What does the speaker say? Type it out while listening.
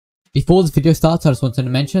Before this video starts, I just wanted to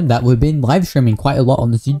mention that we've been live streaming quite a lot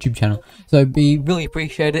on this YouTube channel. So it'd be really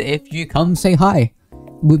appreciated if you come say hi.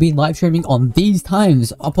 We've been live streaming on these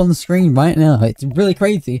times up on the screen right now. It's really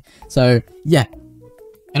crazy. So yeah.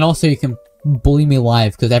 And also you can bully me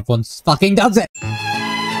live because everyone fucking does it.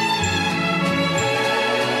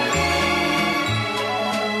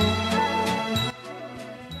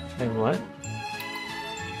 Wait, what?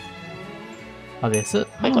 Oh, this it?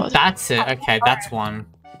 Oh my God. That's it. Okay, that's one.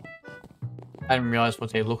 I didn't realize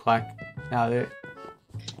what they look like. Now they.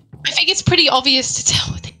 I think it's pretty obvious to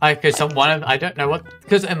tell. Okay, so one of I don't know what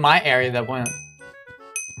because in my area there weren't.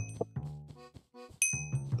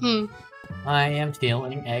 I am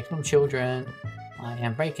stealing eggs from children. I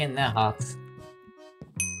am breaking their hearts.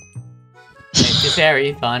 It's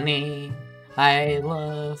very funny. I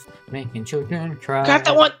love making children cry. Grab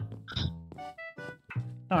that one.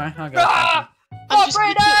 Alright, I'll go. I'm just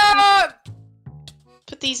gonna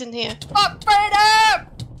put these in here.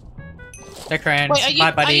 They're cringe.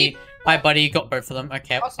 Wait, My buddy got both of them.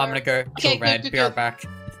 Okay, I'm gonna go kill Red. Be right back.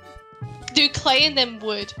 Do clay and then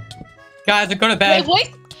wood. Guys, I go to bed.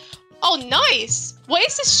 Wait. Oh, nice. What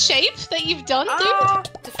is this shape that you've done, dude?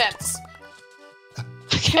 Defense.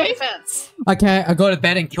 Okay. Defense. Okay, I go to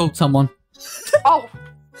bed and killed someone. Oh.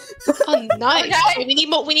 Oh, nice. Okay. We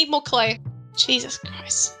need more clay. Jesus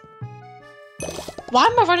Christ. Why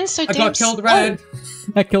am I running so damn I got killed Red.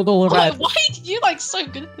 I killed all the Red. Why are you like so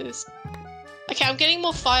good at this? Okay, I'm getting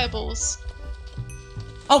more fireballs.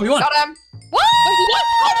 Oh, we won. Got him. What? Wait, we won!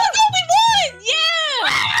 Oh my God, we won! Yeah!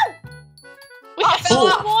 We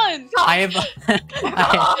actually won! I have.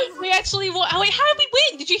 We actually won. Oh, wait, how did we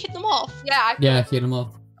win? Did you hit them off? Yeah, Yeah, hit him off.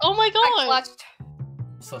 Oh my I God! clutched.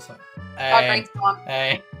 So sorry. Green's gone.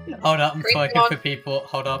 Hey, hold up, I'm Green's talking gone. for people.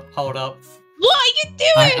 Hold up. What are you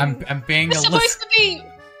doing? I'm being We're a supposed to be.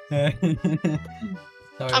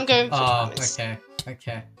 Sorry. I'm going for Oh, this.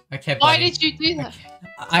 okay. Why buddy. did you do that?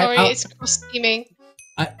 I, Sorry, I, it's cross teaming.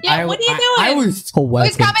 Yeah, what are you I doing? was still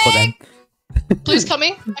working for them. Blue's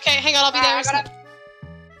coming. Okay, hang on, I'll be there. I got him.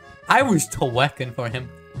 I was still working for him.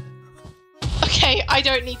 Okay, I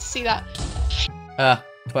don't need to see that.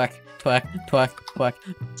 Twerk.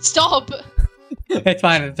 Stop! It's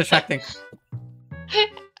fine, it's distracting.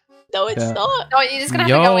 No, it's Yeah. not. No, you're just gonna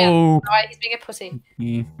have to go in. Alright, he's being a pussy.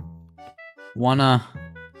 Wanna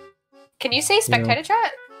Can you see spectator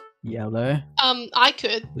chat? yellow? I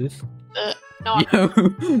could. This? No. Yo.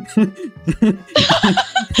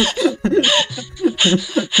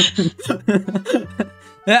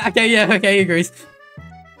 Okay, he agrees.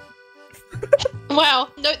 Wow.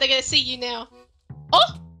 No, they're gonna see you now.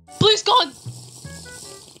 Oh! Blue's gone!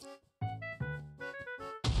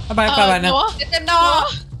 Bye now. Noah? Get them, Noah!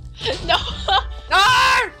 Noah!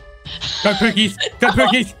 No! Go cookies! Go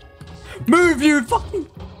cookies! Move, you fucking!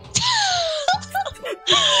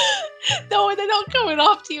 No, they're not coming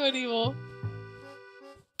after you anymore.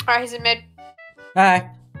 Alright, he's in mid. Hi.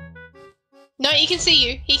 No, he can see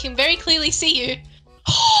you. He can very clearly see you.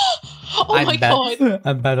 Oh my God.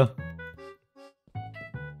 I'm better.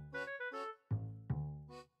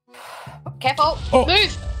 Careful. Oh.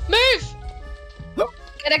 Move! Move!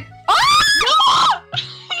 Get a. Oh!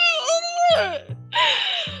 Yeah.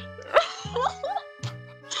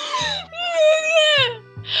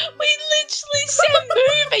 We literally said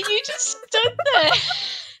move and you just stood there.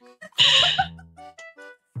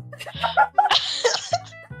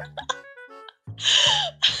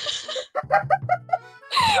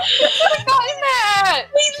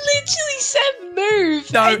 We literally said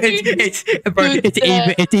move. No, and you just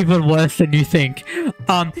it's even worse than you think.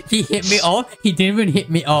 He hit me off. He didn't even hit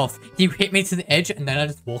me off. He hit me to the edge, and then I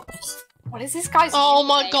just walked off. What is this guy's Oh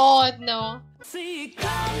my name? God, no.